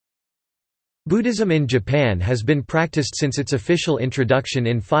Buddhism in Japan has been practiced since its official introduction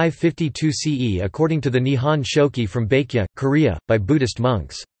in 552 CE according to the Nihon Shoki from Baekje, Korea, by Buddhist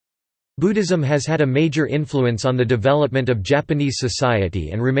monks. Buddhism has had a major influence on the development of Japanese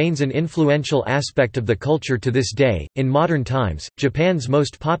society and remains an influential aspect of the culture to this day. In modern times, Japan's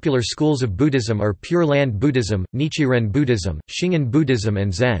most popular schools of Buddhism are Pure Land Buddhism, Nichiren Buddhism, Shingon Buddhism,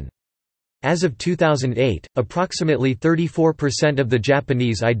 and Zen. As of 2008, approximately 34% of the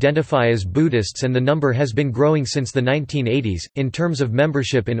Japanese identify as Buddhists, and the number has been growing since the 1980s, in terms of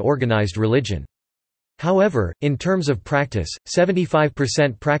membership in organized religion. However, in terms of practice,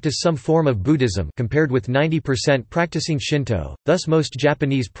 75% practice some form of Buddhism compared with 90% practicing Shinto, thus most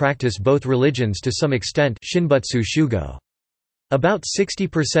Japanese practice both religions to some extent Shinbutsu Shugo. About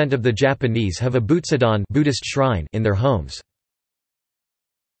 60% of the Japanese have a Butsudan Buddhist shrine in their homes.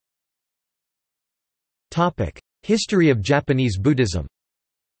 History of Japanese Buddhism.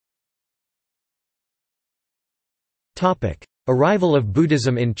 Arrival of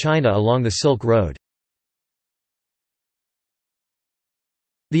Buddhism in China along the Silk Road.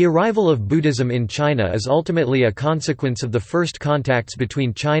 The arrival of Buddhism in China is ultimately a consequence of the first contacts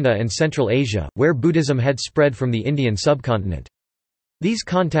between China and Central Asia, where Buddhism had spread from the Indian subcontinent. These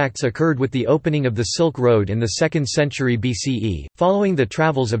contacts occurred with the opening of the Silk Road in the 2nd century BCE, following the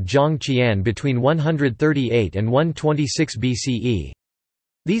travels of Zhang Qian between 138 and 126 BCE.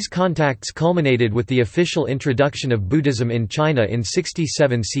 These contacts culminated with the official introduction of Buddhism in China in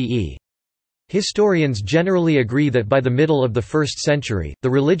 67 CE. Historians generally agree that by the middle of the 1st century, the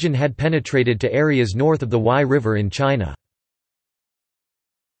religion had penetrated to areas north of the Huai River in China.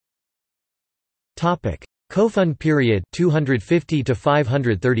 Kofun period 250 to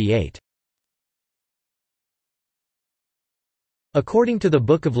 538. According to the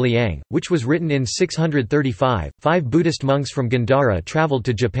Book of Liang, which was written in 635, 5 Buddhist monks from Gandhara traveled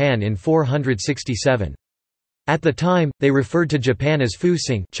to Japan in 467. At the time, they referred to Japan as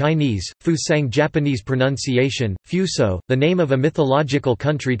Fusing Chinese, Fusang Japanese pronunciation, Fuso, the name of a mythological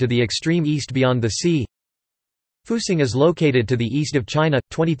country to the extreme east beyond the sea. Fusing is located to the east of China,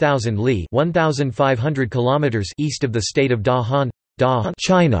 20,000 li 1,500 kilometers east of the state of Dahan,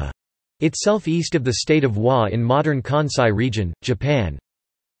 China, itself east of the state of Hua in modern Kansai region, Japan.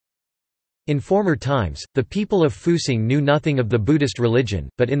 In former times, the people of Fusing knew nothing of the Buddhist religion,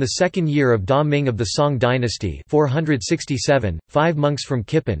 but in the 2nd year of Da Ming of the Song dynasty 467, 5 monks from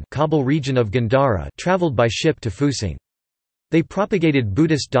Kipan Kabul region of Gandhara traveled by ship to Fusing. They propagated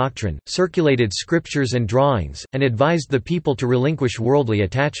Buddhist doctrine, circulated scriptures and drawings, and advised the people to relinquish worldly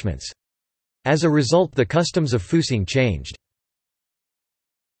attachments. As a result, the customs of Fusing changed.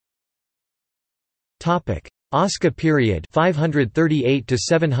 Asuka period 538 to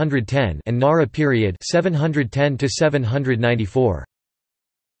 710 and Nara period 710 to 794.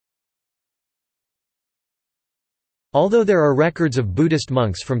 Although there are records of Buddhist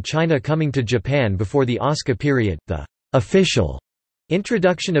monks from China coming to Japan before the Asuka period, the official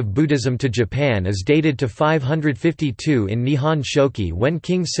introduction of Buddhism to Japan is dated to 552 in Nihon Shoki when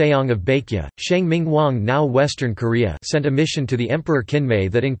King Seong of Baekje, Shang Ming-wang now Western Korea sent a mission to the Emperor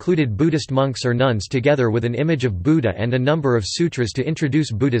Kinmei that included Buddhist monks or nuns together with an image of Buddha and a number of sutras to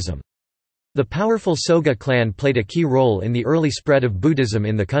introduce Buddhism. The powerful Soga clan played a key role in the early spread of Buddhism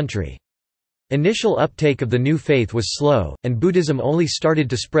in the country. Initial uptake of the new faith was slow, and Buddhism only started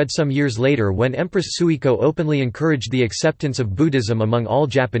to spread some years later when Empress Suiko openly encouraged the acceptance of Buddhism among all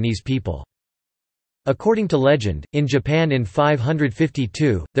Japanese people. According to legend, in Japan in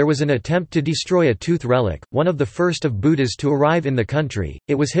 552, there was an attempt to destroy a tooth relic, one of the first of Buddhas to arrive in the country.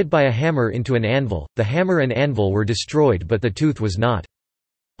 It was hit by a hammer into an anvil. The hammer and anvil were destroyed, but the tooth was not.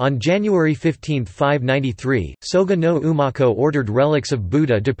 On January 15, 593, Soga no Umako ordered relics of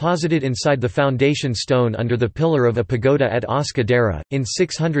Buddha deposited inside the foundation stone under the pillar of a pagoda at Asuka-dera. In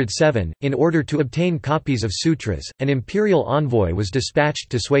 607, in order to obtain copies of sutras, an imperial envoy was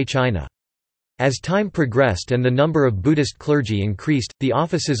dispatched to Sui China. As time progressed and the number of Buddhist clergy increased, the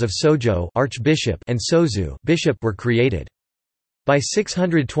offices of Sojo archbishop and Sozu bishop were created. By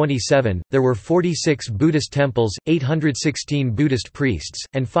 627, there were 46 Buddhist temples, 816 Buddhist priests,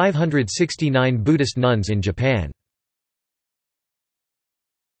 and 569 Buddhist nuns in Japan.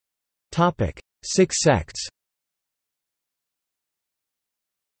 6 sects.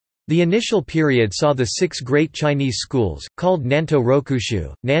 The initial period saw the 6 great Chinese schools, called Nanto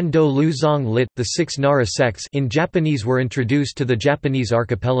Rokushu, Nan-do Lu Zong lit, the 6 Nara sects in Japanese were introduced to the Japanese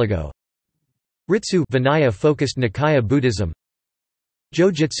archipelago. Ritsu Vinaya-focused Nikaya Buddhism.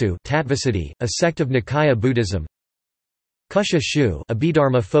 Jojitsu Tattvasiddhi, a sect of Nikaya Buddhism. Kusha-shu,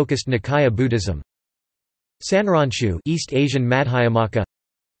 Abhidharma-focused Nikaya Buddhism. Sanranshu, East Asian Madhyamaka.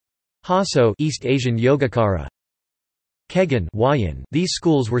 Hasso East Asian Yogacara, Kegon Huayan. These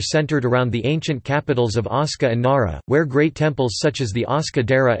schools were centered around the ancient capitals of Asuka and Nara, where great temples such as the Asuka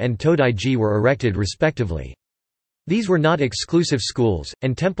Dera and Todaiji were erected respectively. These were not exclusive schools,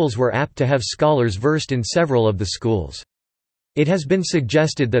 and temples were apt to have scholars versed in several of the schools. It has been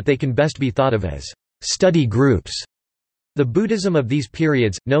suggested that they can best be thought of as study groups. The Buddhism of these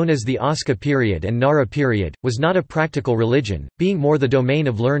periods, known as the Asuka period and Nara period, was not a practical religion, being more the domain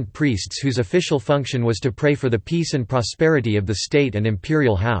of learned priests whose official function was to pray for the peace and prosperity of the state and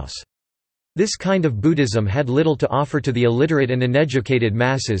imperial house. This kind of Buddhism had little to offer to the illiterate and uneducated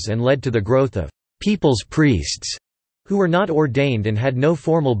masses and led to the growth of people's priests, who were not ordained and had no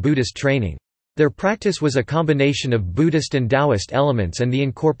formal Buddhist training. Their practice was a combination of Buddhist and Taoist elements and the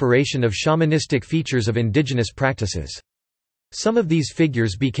incorporation of shamanistic features of indigenous practices. Some of these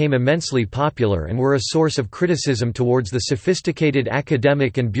figures became immensely popular and were a source of criticism towards the sophisticated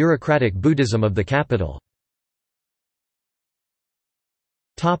academic and bureaucratic Buddhism of the capital.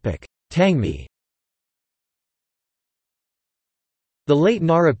 Tangmi. The late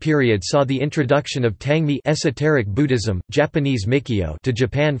Nara period saw the introduction of Tangmi esoteric Buddhism, Japanese Mikyo, to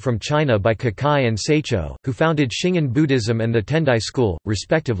Japan from China by Kakai and Seicho, who founded Shingon Buddhism and the Tendai school,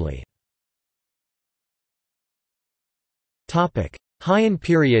 respectively. Heian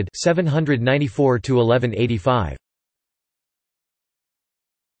period 794 to 1185.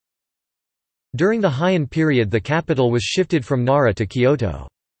 During the Heian period the capital was shifted from Nara to Kyoto.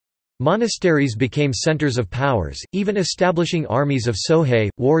 Monasteries became centers of powers, even establishing armies of Sohei,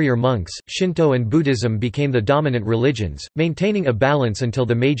 warrior monks. Shinto and Buddhism became the dominant religions, maintaining a balance until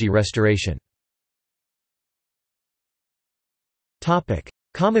the Meiji Restoration.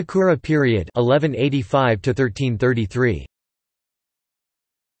 Kamakura period 1185 to 1333.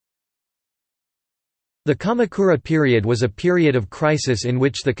 The Kamakura period was a period of crisis in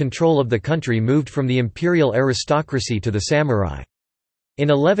which the control of the country moved from the imperial aristocracy to the samurai. In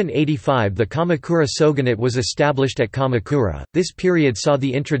 1185 the Kamakura shogunate was established at Kamakura. This period saw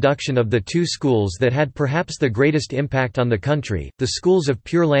the introduction of the two schools that had perhaps the greatest impact on the country, the schools of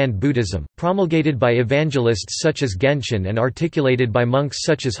Pure Land Buddhism, promulgated by evangelists such as Genshin and articulated by monks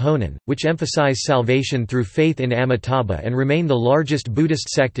such as Honen, which emphasize salvation through faith in Amitabha and remain the largest Buddhist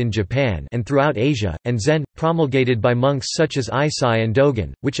sect in Japan and throughout Asia, and Zen, promulgated by monks such as Eisai and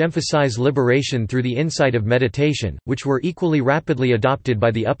Dogen, which emphasize liberation through the insight of meditation, which were equally rapidly adopted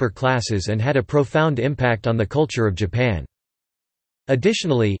by the upper classes and had a profound impact on the culture of Japan.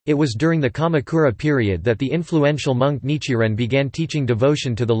 Additionally, it was during the Kamakura period that the influential monk Nichiren began teaching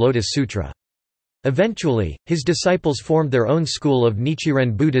devotion to the Lotus Sutra. Eventually, his disciples formed their own school of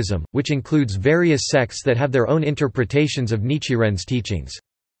Nichiren Buddhism, which includes various sects that have their own interpretations of Nichiren's teachings.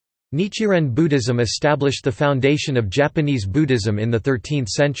 Nichiren Buddhism established the foundation of Japanese Buddhism in the 13th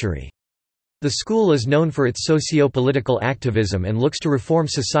century. The school is known for its socio-political activism and looks to reform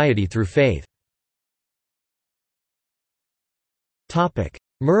society through faith.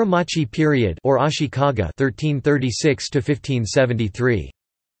 Muromachi period or Ashikaga 1336 to 1573.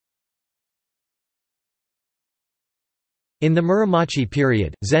 In the Muromachi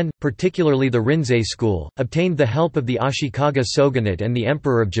period, Zen, particularly the Rinzai school, obtained the help of the Ashikaga shogunate and the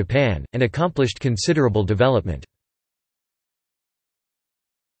Emperor of Japan, and accomplished considerable development.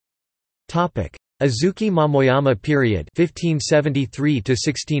 Azuki Momoyama period 1573 to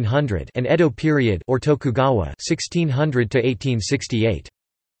 1600 and Edo period or Tokugawa 1600 to 1868.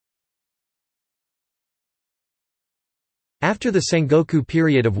 After the Sengoku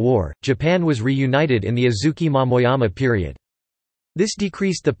period of war, Japan was reunited in the Azuki Momoyama period. This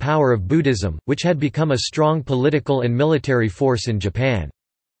decreased the power of Buddhism, which had become a strong political and military force in Japan.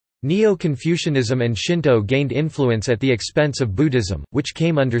 Neo-Confucianism and Shinto gained influence at the expense of Buddhism, which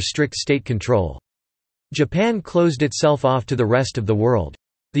came under strict state control. Japan closed itself off to the rest of the world.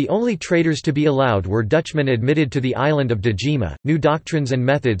 The only traders to be allowed were Dutchmen admitted to the island of Dejima. New doctrines and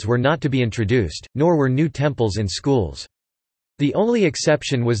methods were not to be introduced, nor were new temples and schools. The only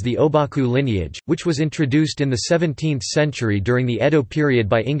exception was the Obaku lineage, which was introduced in the 17th century during the Edo period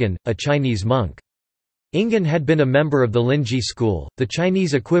by Ingen, a Chinese monk. Ingen had been a member of the Linji school, the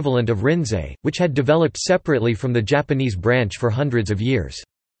Chinese equivalent of Rinzai, which had developed separately from the Japanese branch for hundreds of years.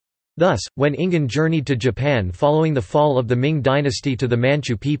 Thus, when Ingen journeyed to Japan following the fall of the Ming dynasty to the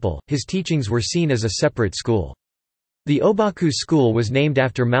Manchu people, his teachings were seen as a separate school. The Obaku school was named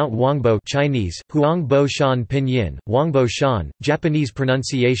after Mount Huangbo Chinese, Huangbo Shan Pinyin, Huangbo Shan, Japanese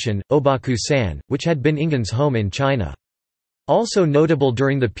pronunciation, Obaku-san, which had been Ingen's home in China. Also notable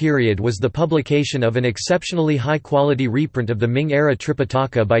during the period was the publication of an exceptionally high-quality reprint of the Ming-era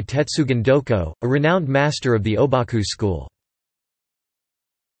Tripitaka by Tetsugen Doko, a renowned master of the Obaku school.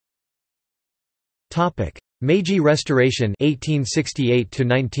 Meiji Restoration 1868 to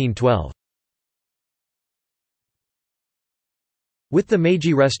 1912. With the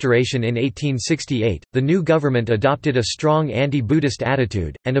Meiji Restoration in 1868, the new government adopted a strong anti-Buddhist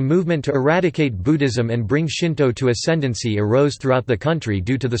attitude, and a movement to eradicate Buddhism and bring Shinto to ascendancy arose throughout the country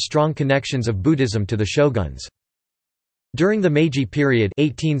due to the strong connections of Buddhism to the shoguns. During the Meiji period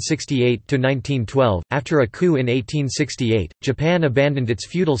 1868 to 1912, after a coup in 1868, Japan abandoned its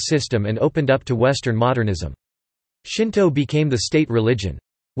feudal system and opened up to Western modernism. Shinto became the state religion.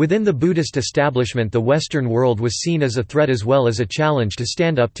 Within the Buddhist establishment, the Western world was seen as a threat as well as a challenge to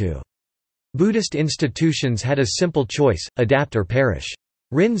stand up to. Buddhist institutions had a simple choice: adapt or perish.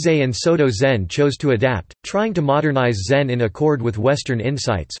 Rinzai and Soto Zen chose to adapt, trying to modernize Zen in accord with Western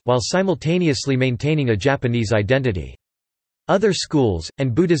insights, while simultaneously maintaining a Japanese identity. Other schools,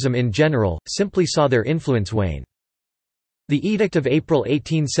 and Buddhism in general, simply saw their influence wane. The Edict of April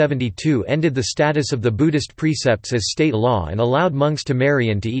 1872 ended the status of the Buddhist precepts as state law and allowed monks to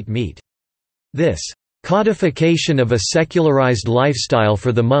marry and to eat meat. This codification of a secularized lifestyle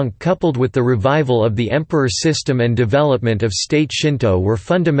for the monk, coupled with the revival of the emperor system and development of state Shinto, were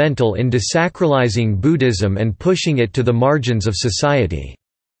fundamental in desacralizing Buddhism and pushing it to the margins of society.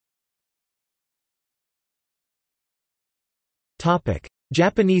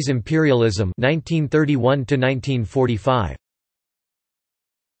 Japanese imperialism 1931 to 1945.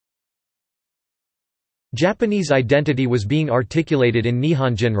 Japanese identity was being articulated in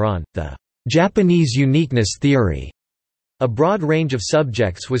Nihonjinran, the Japanese uniqueness theory. A broad range of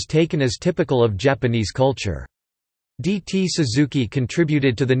subjects was taken as typical of Japanese culture. D.T. Suzuki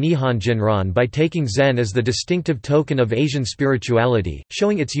contributed to the Nihonjinran by taking Zen as the distinctive token of Asian spirituality,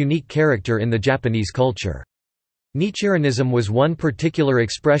 showing its unique character in the Japanese culture. Nichirenism was one particular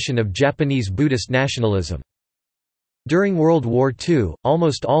expression of Japanese Buddhist nationalism. During World War II,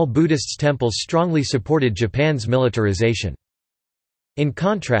 almost all Buddhist temples strongly supported Japan's militarization. In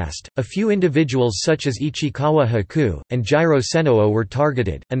contrast, a few individuals such as Ichikawa Haku, and Jiro Senno were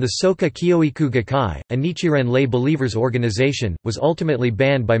targeted, and the Soka Kyoiku Gakkai, a Nichiren lay believers organization, was ultimately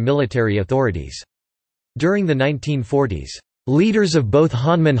banned by military authorities. During the 1940s, leaders of both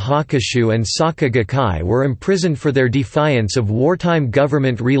Honmin Hakushu and Saka Gakkai were imprisoned for their defiance of wartime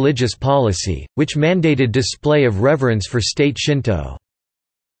government religious policy, which mandated display of reverence for state Shinto.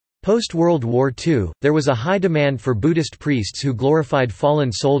 Post-World War II, there was a high demand for Buddhist priests who glorified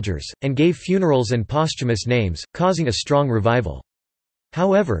fallen soldiers, and gave funerals and posthumous names, causing a strong revival.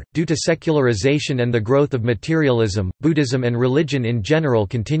 However, due to secularization and the growth of materialism, Buddhism and religion in general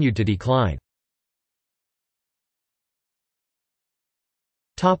continued to decline.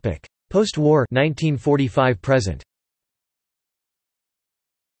 Post-war 1945–present.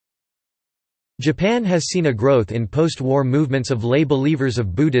 Japan has seen a growth in post-war movements of lay believers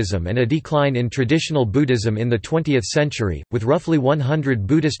of Buddhism and a decline in traditional Buddhism in the 20th century, with roughly 100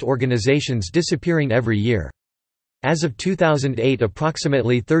 Buddhist organizations disappearing every year. As of 2008,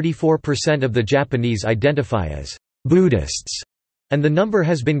 approximately 34% of the Japanese identify as Buddhists, and the number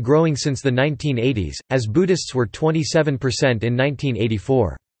has been growing since the 1980s, as Buddhists were 27% in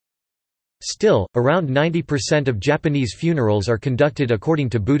 1984. Still, around 90% of Japanese funerals are conducted according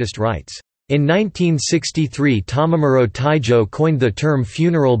to Buddhist rites. In 1963, Tamamuro Taijo coined the term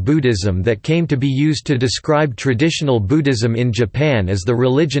funeral Buddhism that came to be used to describe traditional Buddhism in Japan as the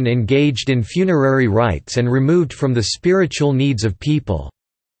religion engaged in funerary rites and removed from the spiritual needs of people.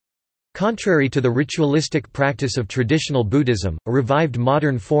 Contrary to the ritualistic practice of traditional Buddhism, a revived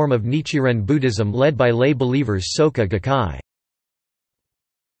modern form of Nichiren Buddhism led by lay believers Soka Gakkai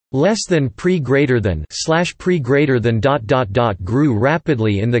grew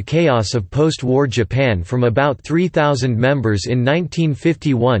rapidly in the chaos of post-war Japan from about 3,000 members in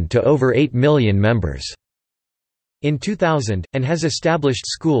 1951 to over 8 million members in 2000, and has established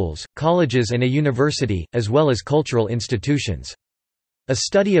schools, colleges and a university, as well as cultural institutions. A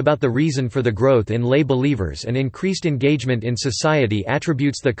study about the reason for the growth in lay believers and increased engagement in society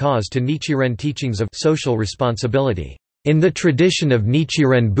attributes the cause to Nichiren teachings of social responsibility. In the tradition of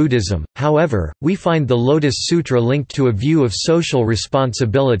Nichiren Buddhism, however, we find the Lotus Sutra linked to a view of social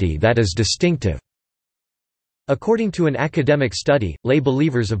responsibility that is distinctive. According to an academic study, lay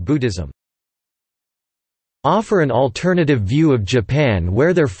believers of Buddhism offer an alternative view of Japan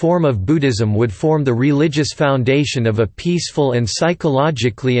where their form of Buddhism would form the religious foundation of a peaceful and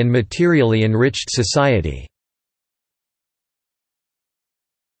psychologically and materially enriched society.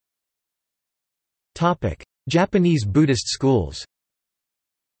 Japanese Buddhist schools.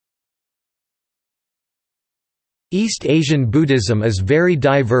 East Asian Buddhism is very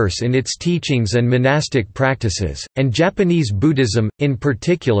diverse in its teachings and monastic practices, and Japanese Buddhism, in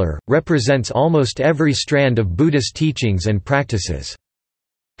particular, represents almost every strand of Buddhist teachings and practices.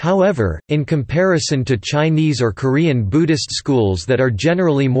 However, in comparison to Chinese or Korean Buddhist schools that are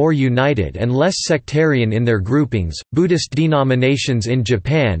generally more united and less sectarian in their groupings, Buddhist denominations in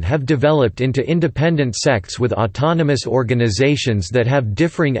Japan have developed into independent sects with autonomous organizations that have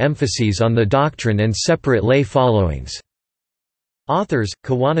differing emphases on the doctrine and separate lay followings. Authors,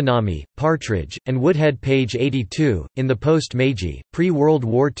 Kawananami, Partridge, and Woodhead page 82. In the post-Meiji, pre-World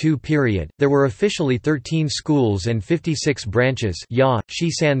War II period, there were officially 13 schools and 56 branches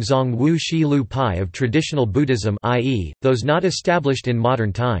Shisanzong Wu Shi Lu Pai of traditional Buddhism, i.e., those not established in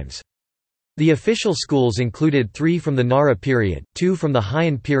modern times. The official schools included 3 from the Nara period, 2 from the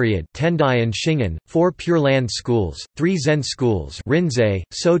Heian period Tendai and Shingen, 4 Pure Land schools, 3 Zen schools Rinzai,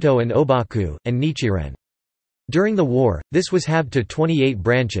 Soto and Obaku, and Nichiren. During the war, this was halved to 28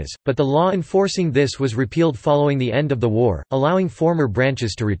 branches, but the law enforcing this was repealed following the end of the war, allowing former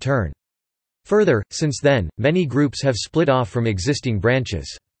branches to return. Further, since then, many groups have split off from existing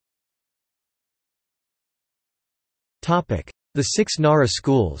branches. The 6 Nara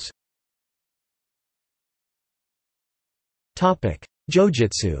schools.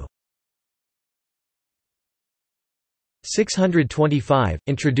 Jojitsu. 625,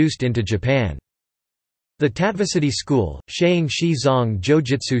 introduced into Japan. The Tattvasiddhi school, Sheing Shi Zong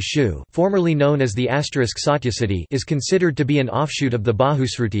Jojitsu Shu, formerly known as the Satyasiddhi, is considered to be an offshoot of the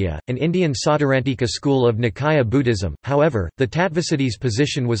Bahusrutiya, an Indian Sautrantika school of Nikaya Buddhism. However, the Tattvasiddhi's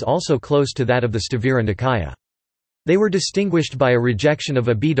position was also close to that of the Stavira Nikaya. They were distinguished by a rejection of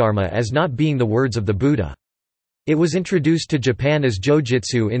Abhidharma as not being the words of the Buddha. It was introduced to Japan as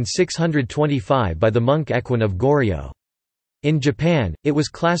Jojitsu in 625 by the monk Equin of Goryeo. In Japan, it was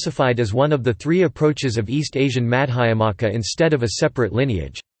classified as one of the 3 approaches of East Asian Madhyamaka instead of a separate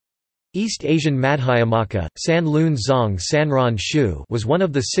lineage. East Asian Madhyamaka, San Lun Zong Sanron Shu, was one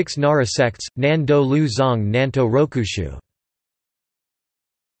of the 6 Nara sects, Nan Do Lu Zong Nanto Rokushu.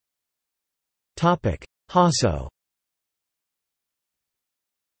 Hasso.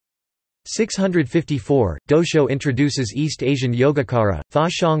 654, Dosho introduces East Asian Yogacara,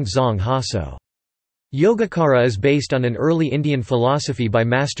 Thashong Zong Hasso. Yogacara is based on an early Indian philosophy by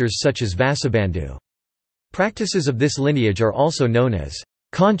masters such as Vasubandhu. Practices of this lineage are also known as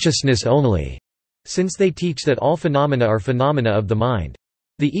consciousness only, since they teach that all phenomena are phenomena of the mind.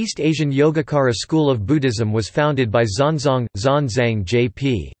 The East Asian Yogacara school of Buddhism was founded by Xuanzang, Xuanzang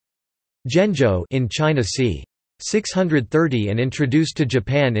J.P. Zhenzhou in China c. 630 and introduced to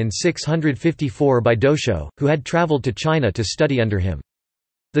Japan in 654 by Dosho, who had traveled to China to study under him.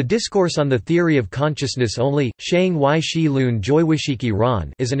 The Discourse on the Theory of Consciousness Only, Sheing Wai Shi Lun Joiwishiki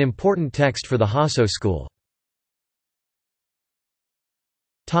Ran, is an important text for the Hasso school.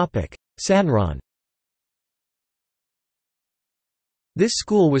 Sanron. This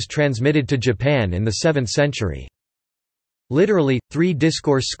school was transmitted to Japan in the 7th century. Literally, 3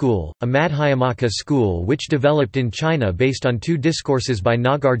 Discourse School, a Madhyamaka school which developed in China based on 2 discourses by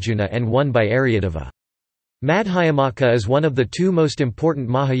Nagarjuna and 1 by Aryadeva. Madhyamaka is one of the 2 most important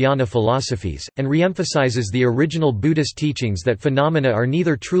Mahayana philosophies, and reemphasizes the original Buddhist teachings that phenomena are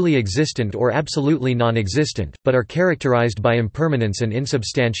neither truly existent or absolutely non-existent, but are characterized by impermanence and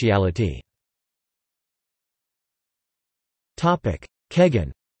insubstantiality.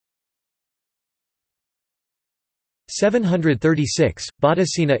 Kegon. 736,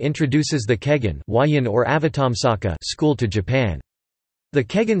 Bodhisena introduces the Kegon or Avatamsaka school to Japan. The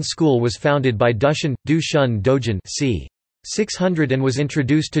Kegon school was founded by Dushan, Du-shun Dojin c. 600 and was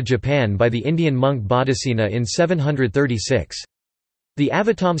introduced to Japan by the Indian monk Bodhisena in 736. The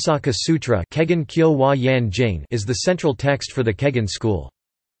Avatamsaka Sutra Kegon Kyo wa Yan Jing is the central text for the Kegon school.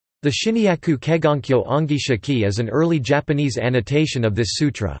 The Shinyaku Kegonkyo Ongisha Ki is an early Japanese annotation of this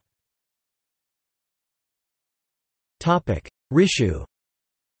sutra. Rishu.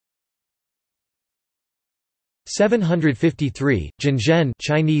 753, Jinzhen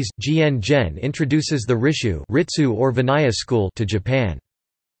Chinese, Jian Zhen introduces the Rishu Ritsu or Vinaya school to Japan.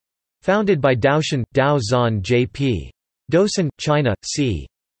 Founded by Daoshan, Dao Zan J.P. Dosan, China, c.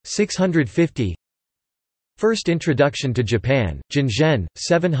 650. First introduction to Japan, Jinzhen,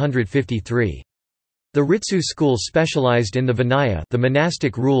 753. The Ritsu school specialized in the Vinaya, the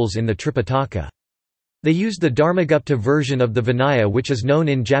monastic rules in the Tripitaka. They used the Dharmagupta version of the Vinaya which is known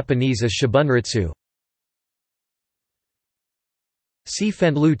in Japanese as Shibunritsu. See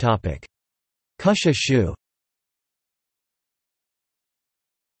Fenlu topic. Kusha Shu.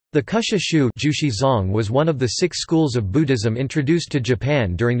 The Kusha Shu was one of the 6 schools of Buddhism introduced to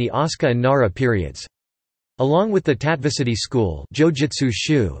Japan during the Asuka and Nara periods. Along with the Tattvasiddhi school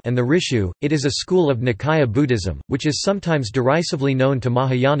and the Rishu, it is a school of Nikaya Buddhism, which is sometimes derisively known to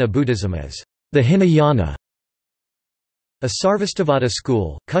Mahayana Buddhism as the Hinayana. A Sarvastivada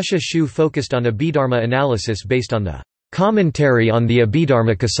school, Kusha Shu, focused on Abhidharma analysis based on the commentary on the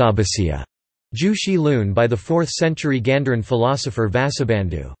Abhidharmakasabhasya Ju Shi Lun by the 4th century Gandharan philosopher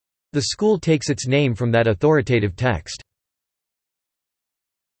Vasubandhu. The school takes its name from that authoritative text.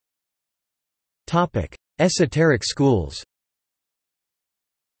 Esoteric schools.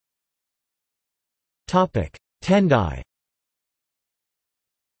 Tendai.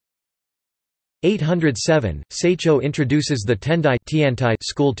 807, Seicho introduces the Tendai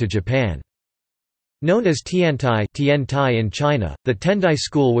school to Japan. Known as Tiantai in China, the Tendai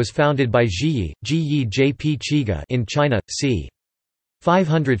school was founded by Ji J.P. Chiga in China, c.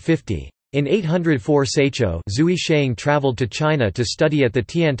 550. In 804 Seicho Zui Sheng traveled to China to study at the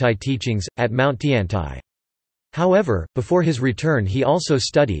Tiantai teachings, at Mount Tiantai. However, before his return he also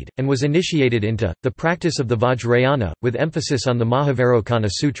studied, and was initiated into, the practice of the Vajrayana, with emphasis on the Mahavarokana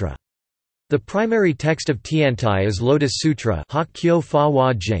Sutra. The primary text of Tiantai is Lotus Sutra,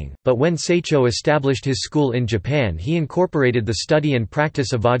 but when Seicho established his school in Japan he incorporated the study and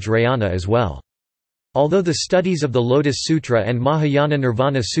practice of Vajrayana as well. Although the studies of the Lotus Sutra and Mahayana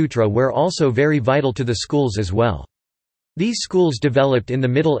Nirvana Sutra were also very vital to the schools as well. These schools developed in the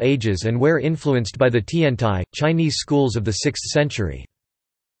Middle Ages and were influenced by the Tiantai, Chinese schools of the 6th century.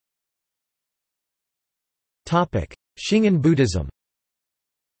 Shingon Buddhism.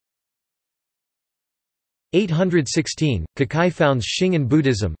 816, Kukai founds Shingon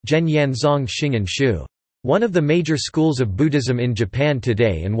Buddhism, Zhen Zong Shingon Shu. One of the major schools of Buddhism in Japan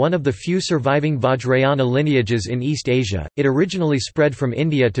today and one of the few surviving Vajrayana lineages in East Asia, it originally spread from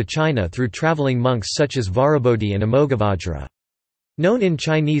India to China through traveling monks such as Varabodhi and Amoghavajra. Known in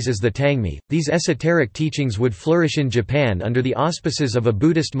Chinese as the Tangmi, these esoteric teachings would flourish in Japan under the auspices of a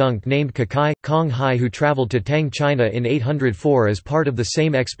Buddhist monk named Kukai, Kong Hai, who traveled to Tang, China in 804 as part of the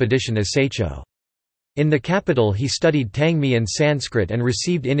same expedition as Seicho. In the capital he studied Tangmi and Sanskrit and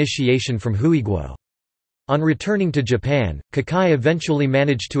received initiation from Huiguo. On returning to Japan, Kukai eventually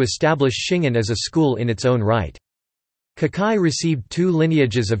managed to establish Shingon as a school in its own right. Kukai received 2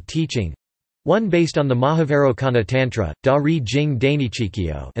 lineages of teaching, one based on the Mahavarokana Tantra, Da-ri Jing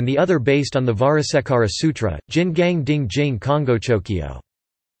Dainichikyo, and the other based on the Varasekara Sutra, Jin-gang Ding Jing Kongochokyo.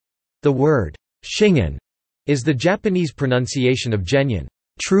 The word, Shingon, is the Japanese pronunciation of Genyin,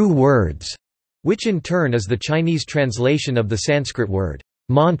 true words, which in turn is the Chinese translation of the Sanskrit word,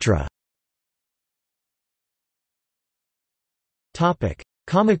 mantra.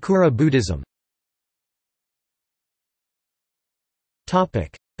 Kamakura Buddhism.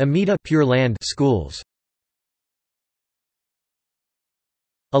 Amida Pure Land schools.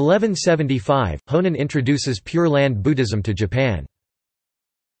 1175, Honen introduces Pure Land Buddhism to Japan.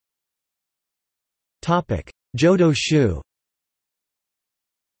 Jodo Shu.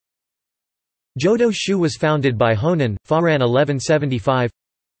 Jodo Shu was founded by Honen, Faran 1175.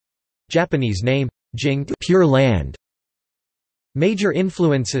 Japanese name, Jing Pure Land. Major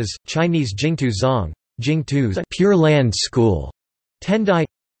influences, Chinese Jingtu Zong, Jingtu's Pure Land School, Tendai.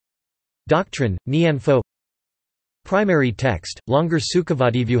 Doctrine, Nianfo. Primary text, longer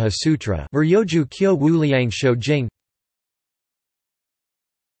Sukhavativyuha Sutra, Muryoju Kyo Wu Liang Shou Jing.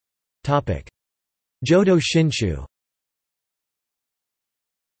 Jodo Shinshu.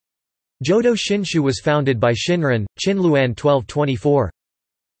 Jodo Shinshu was founded by Shinran, Qinluan 1224.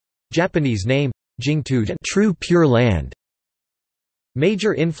 Japanese name, Jingtu True Pure Land.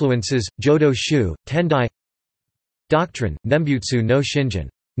 Major influences, Jodo Shu, Tendai. Doctrine, Nembutsu no Shinjin,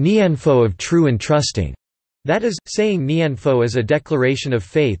 Nianfo of true and trusting. That is, saying Nianfo as a declaration of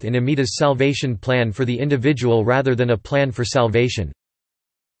faith in Amida's salvation plan for the individual rather than a plan for salvation.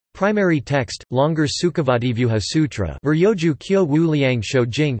 Primary text, longer Sukhavativyuha Sutra, Muryoju Kyo Wu Liang Shou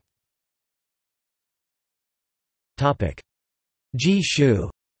Jing. Ji Shu.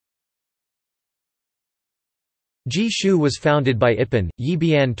 Ji Shu was founded by Ippan,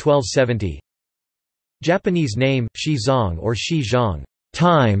 Yibian 1270. Japanese name, Shi Zong or Shi Zhang,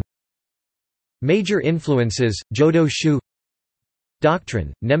 time. Major influences, Jodo Shu.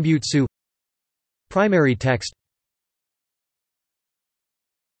 Doctrine, Nembutsu. Primary text.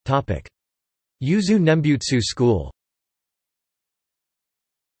 Yuzu Nembutsu School.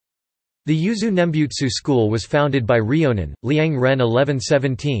 The Yuzu Nembutsu School was founded by Ryonin, Liang Ren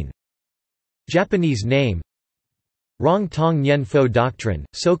 1117. Japanese name, Rong Tong Nyen Fo Doctrine,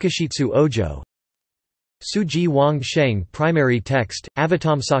 Sokashitsu Ojo. Suji Wang Sheng. Primary text,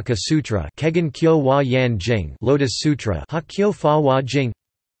 Avatamsaka Sutra, Kegon Kyo Wa Yan Jing, Lotus Sutra, Hakyo Fa Wa Jing.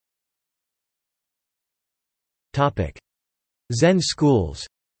 Zen schools.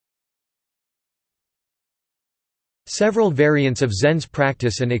 Several variants of Zen's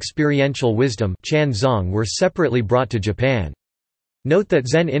practice and experiential wisdom were separately brought to Japan. Note that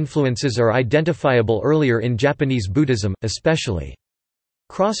Zen influences are identifiable earlier in Japanese Buddhism, especially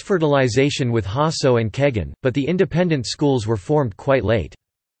cross-fertilization with Hasso and Kegon, but the independent schools were formed quite late.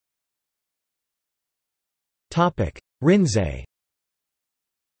 Rinzai.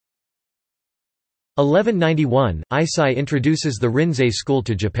 1191, Eisai introduces the Rinzai school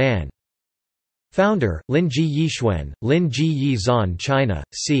to Japan. Founder, Lin-ji Yixuan, Lin-ji Yi Zan, China,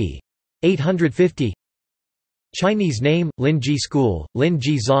 c. 850. Chinese name, Lin-ji School,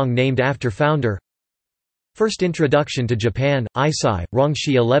 Lin-ji Zong named after founder. First introduction to Japan, Eisai,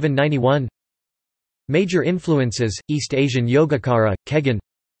 Rongshi 1191. Major influences, East Asian Yogacara, Kegon.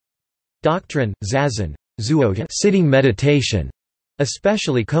 Doctrine, Zazen, Zuo, sitting meditation,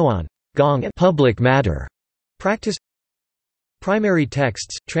 especially koan, gong, public matter, practice. Primary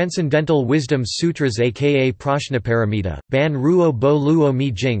texts, Transcendental Wisdom Sutras aka Prajnaparamita, Ban Ruo Bo Luo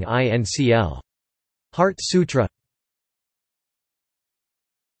Mi Jing Incl. Heart Sutra.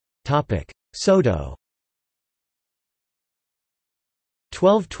 Soto.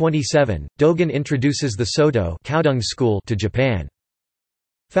 1227, Dogen introduces the Soto school to Japan.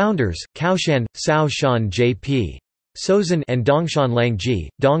 Founders, Kaoshan, Cao Shan J.P. Sozan and Dongshan Langji,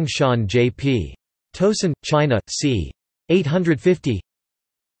 Dongshan J.P. Tosan, China, c. 850.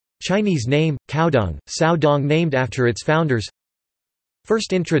 Chinese name, Caodong, Cao Dong named after its founders.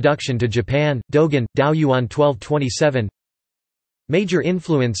 First introduction to Japan, Dogen, Daoyuan 1227. Major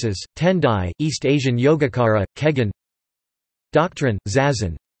influences, Tendai, East Asian Yogacara, Kegon. Doctrine,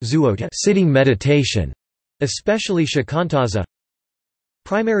 Zazen, Zuo, sitting meditation, especially Shikantaza.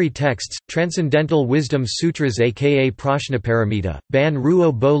 Primary texts, Transcendental Wisdom Sutras aka Prajnaparamita, Ban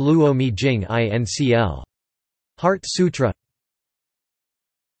Ruo Bo Luo Mi Jing Incl. Heart Sutra.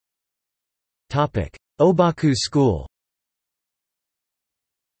 Obaku School.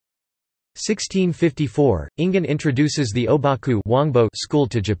 1654, Ingen introduces the Obaku school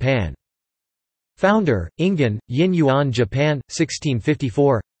to Japan. Founder, Ingen, Yin Yuan Japan,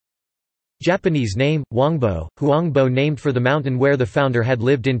 1654. Japanese name, Huangbo, Huangbo named for the mountain where the founder had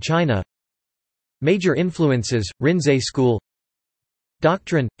lived in China. Major influences, Rinzai School.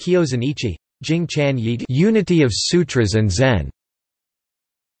 Doctrine, Kyozan Ichi, Jing Chan Yi, Unity of Sutras and Zen.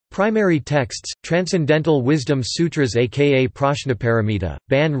 Primary texts, Transcendental Wisdom Sutras aka Prajnaparamita,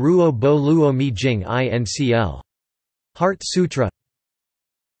 Ban Ruo Bo Luo Mi Jing Incl. Heart Sutra.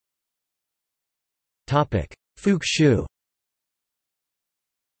 Fuke-shu.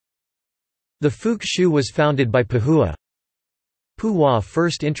 The Fuke-shu was founded by Pahua. Puhua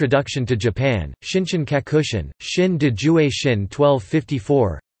first introduction to Japan, Shinshin Kakushin, Shin de Jue Shin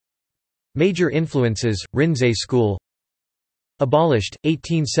 1254. Major influences, Rinzai School. Abolished,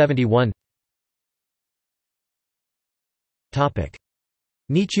 1871.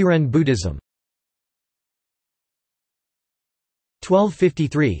 Nichiren Buddhism.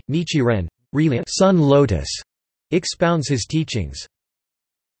 1253, Nichiren, Sun Lotus, expounds his teachings.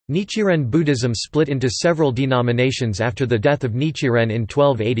 Nichiren Buddhism split into several denominations after the death of Nichiren in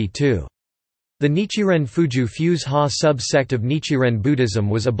 1282. The Nichiren Fuju Fuse Ha sub-sect of Nichiren Buddhism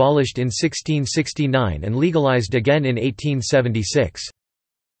was abolished in 1669 and legalized again in 1876.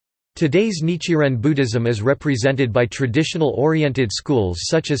 Today's Nichiren Buddhism is represented by traditional-oriented schools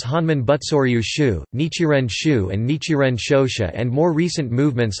such as Honmin Butsoryu Shu, Nichiren Shu and Nichiren Shosha, and more recent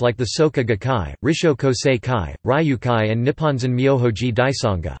movements like the Soka Gakkai, Risho Kosei Kai, Ryukai and Nipponzan Myohoji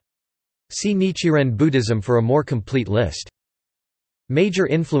Daisanga. See Nichiren Buddhism for a more complete list. Major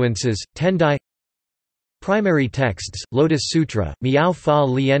influences, Tendai. Primary texts, Lotus Sutra, Miao Fa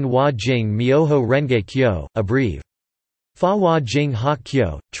Lien Hua Jing Myoho Renge Kyo, Abbrev. Fa Hua Jing Ha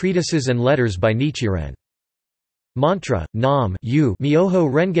Kyo, treatises and letters by Nichiren. Mantra, Nam Yu Myoho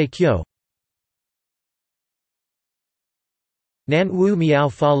Renge Kyo. Nan Wu Miao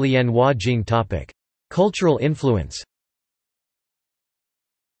Fa Lien Hua Jing. Cultural influence.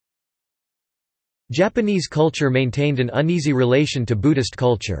 Japanese culture maintained an uneasy relation to Buddhist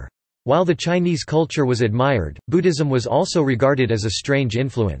culture. While the Chinese culture was admired, Buddhism was also regarded as a strange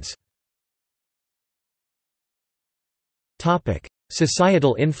influence.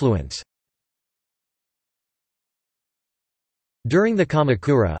 Societal influence. During the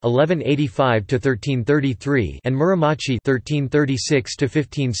Kamakura (1185–1333) and Muromachi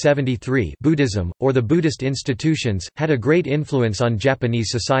 (1336–1573), Buddhism, or the Buddhist institutions, had a great influence on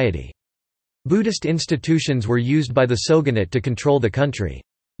Japanese society. Buddhist institutions were used by the shogunate to control the country.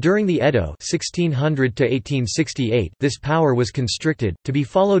 During the Edo 1600 to 1868, this power was constricted, to be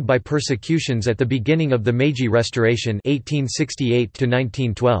followed by persecutions at the beginning of the Meiji Restoration 1868 to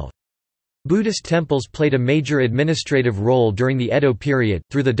 1912. Buddhist temples played a major administrative role during the Edo period,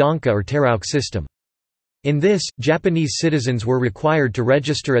 through the Donka or Terauke system. In this, Japanese citizens were required to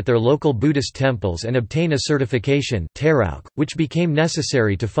register at their local Buddhist temples and obtain a certification terauke, which became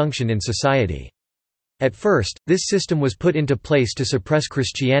necessary to function in society. At first, this system was put into place to suppress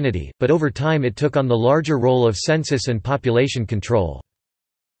Christianity, but over time it took on the larger role of census and population control.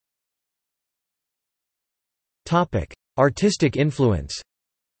 Artistic influence.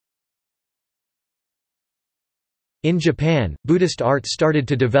 In Japan, Buddhist art started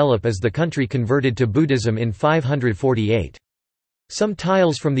to develop as the country converted to Buddhism in 548. Some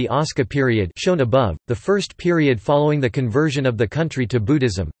tiles from the Asuka period shown above, the first period following the conversion of the country to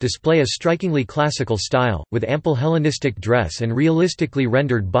Buddhism, display a strikingly classical style, with ample Hellenistic dress and realistically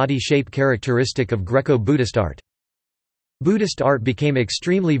rendered body shape characteristic of Greco-Buddhist art. Buddhist art became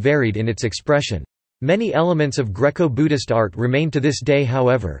extremely varied in its expression. Many elements of Greco-Buddhist art remain to this day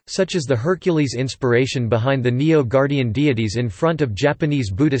however, such as the Hercules inspiration behind the Neo-Guardian deities in front of Japanese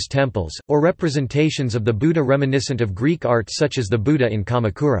Buddhist temples, or representations of the Buddha reminiscent of Greek art such as the Buddha in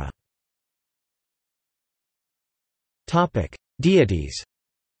Kamakura. Deities.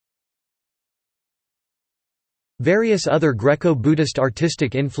 Various other Greco-Buddhist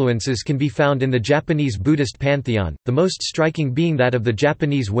artistic influences can be found in the Japanese Buddhist pantheon, the most striking being that of the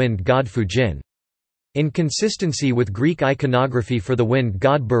Japanese wind god Fujin. In consistency with Greek iconography for the wind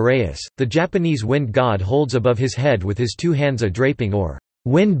god Boreas, the Japanese wind god holds above his head with his two hands a draping or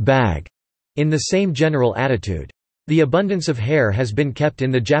wind bag, in the same general attitude. The abundance of hair has been kept in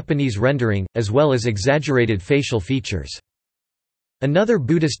the Japanese rendering, as well as exaggerated facial features. Another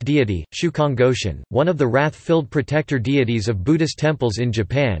Buddhist deity, Shukongoshin, one of the wrath-filled protector deities of Buddhist temples in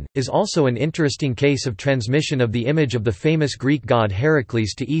Japan, is also an interesting case of transmission of the image of the famous Greek god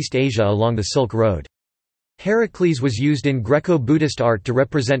Heracles to East Asia along the Silk Road. Heracles was used in Greco-Buddhist art to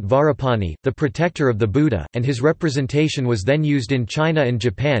represent Vajrapani, the protector of the Buddha, and his representation was then used in China and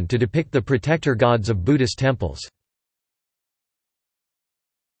Japan to depict the protector gods of Buddhist temples.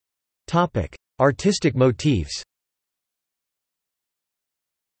 Artistic motifs.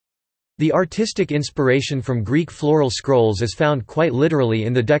 The artistic inspiration from Greek floral scrolls is found quite literally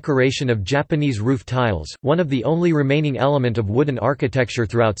in the decoration of Japanese roof tiles, one of the only remaining element of wooden architecture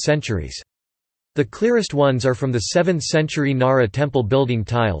throughout centuries. The clearest ones are from the 7th century Nara temple building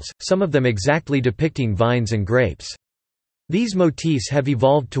tiles, some of them exactly depicting vines and grapes. These motifs have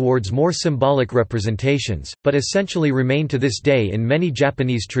evolved towards more symbolic representations, but essentially remain to this day in many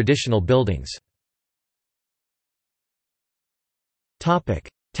Japanese traditional buildings.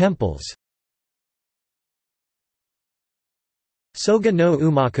 Temples. Soga no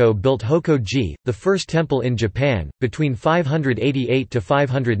Umako built Hokoji, the first temple in Japan, between 588 to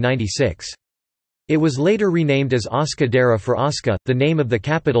 596. It was later renamed as Asuka-dera for Asuka, the name of the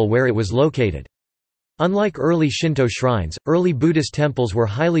capital where it was located. Unlike early Shinto shrines, early Buddhist temples were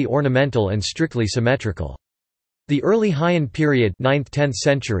highly ornamental and strictly symmetrical. The early Heian period 9th–10th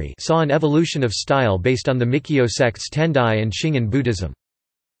century saw an evolution of style based on the Mikyo sects Tendai and Shingon Buddhism.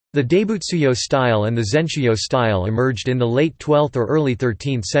 The Daibutsuyo style and the Zenshuyo style emerged in the late 12th or early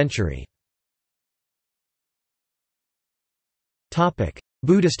 13th century.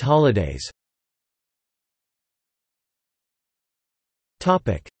 Buddhist holidays.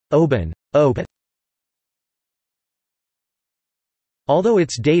 Oben. Although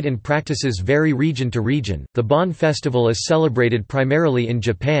its date and practices vary region to region, the Bon festival is celebrated primarily in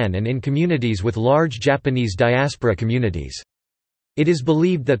Japan and in communities with large Japanese diaspora communities. It is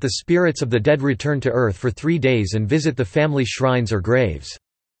believed that the spirits of the dead return to earth for 3 days and visit the family shrines or graves.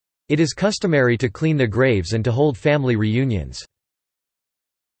 It is customary to clean the graves and to hold family reunions.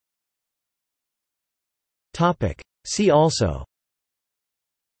 See also: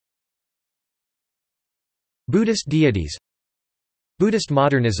 Buddhist deities, Buddhist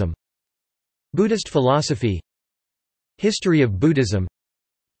modernism, Buddhist philosophy, History of Buddhism,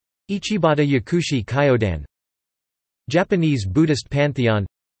 Ichibata Yakushi Kyodan, Japanese Buddhist pantheon,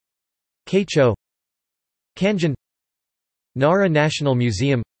 Keicho, Kanjin, Nara National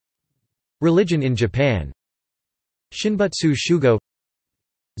Museum, Religion in Japan, Shinbutsu Shugo,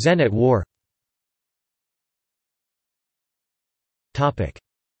 Zen at War.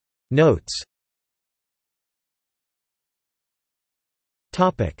 Notes.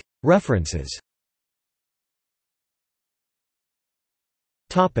 References.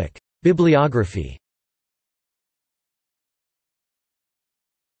 Bibliography.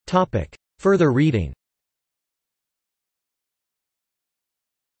 Further reading.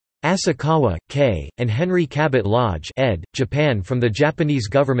 Asakawa, K., and Henry Cabot Lodge ed., Japan from the Japanese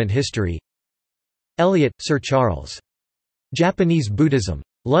Government History. Elliott, Sir Charles. Japanese Buddhism.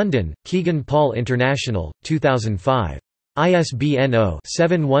 London, Kegan Paul International, 2005. ISBN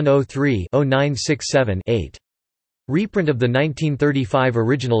 0-7103-0967-8. Reprint of the 1935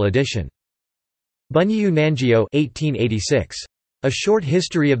 original edition. Bunyu Nangio 1886. A Short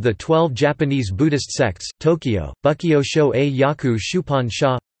History of the 12 Japanese Buddhist Sects, Tokyo, Bukkyo Sho-e Yaku Shupan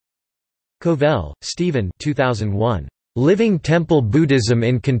Sha. Covell, Stephen 2001. Living Temple Buddhism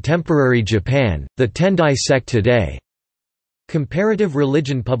in Contemporary Japan, The Tendai Sect Today. Comparative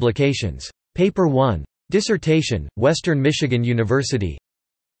Religion Publications. Paper 1. Dissertation, Western Michigan University.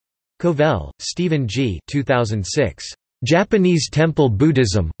 Covell, Stephen G. 2006. Japanese Temple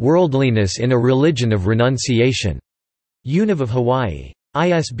Buddhism, Worldliness in a Religion of Renunciation. Univ of Hawaii.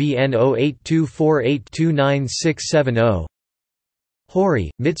 ISBN 0824829670. Hori,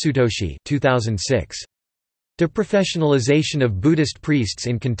 Mitsutoshi 2006. Deprofessionalization of Buddhist Priests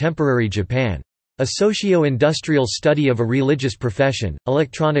in Contemporary Japan. A Socio-Industrial Study of a Religious Profession,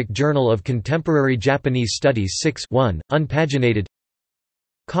 Electronic Journal of Contemporary Japanese Studies 6 1, unpaginated.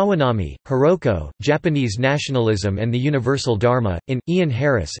 Kawanami, Hiroko, Japanese Nationalism and the Universal Dharma, in, Ian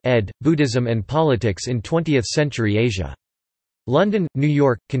Harris ed., Buddhism and Politics in Twentieth Century Asia. London, New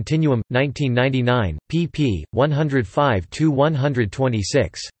York, Continuum, 1999, pp.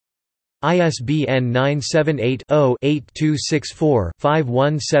 105–126. ISBN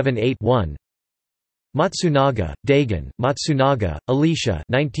 978-0-8264-51781-1. Matsunaga, Dagon, Matsunaga, Alicia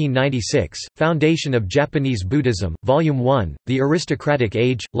 1996, Foundation of Japanese Buddhism, Volume 1, The Aristocratic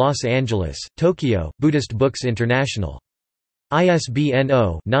Age, Los Angeles, Tokyo, Buddhist Books International. ISBN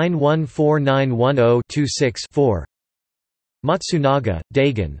 0-914910-26-4. Matsunaga,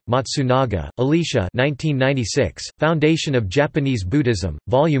 Dagon, Matsunaga, Alicia 1996, Foundation of Japanese Buddhism,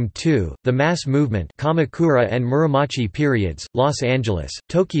 Volume 2, The Mass Movement Kamakura and Muromachi Periods, Los Angeles,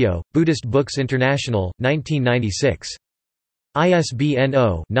 Tokyo, Buddhist Books International, 1996. ISBN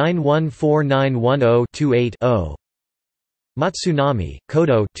 0-914910-28-0. Matsunami,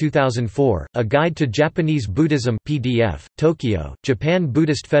 Kodo 2004, A Guide to Japanese Buddhism PDF, Tokyo, Japan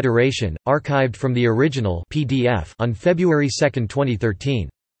Buddhist Federation, archived from the original PDF on February 2, 2013.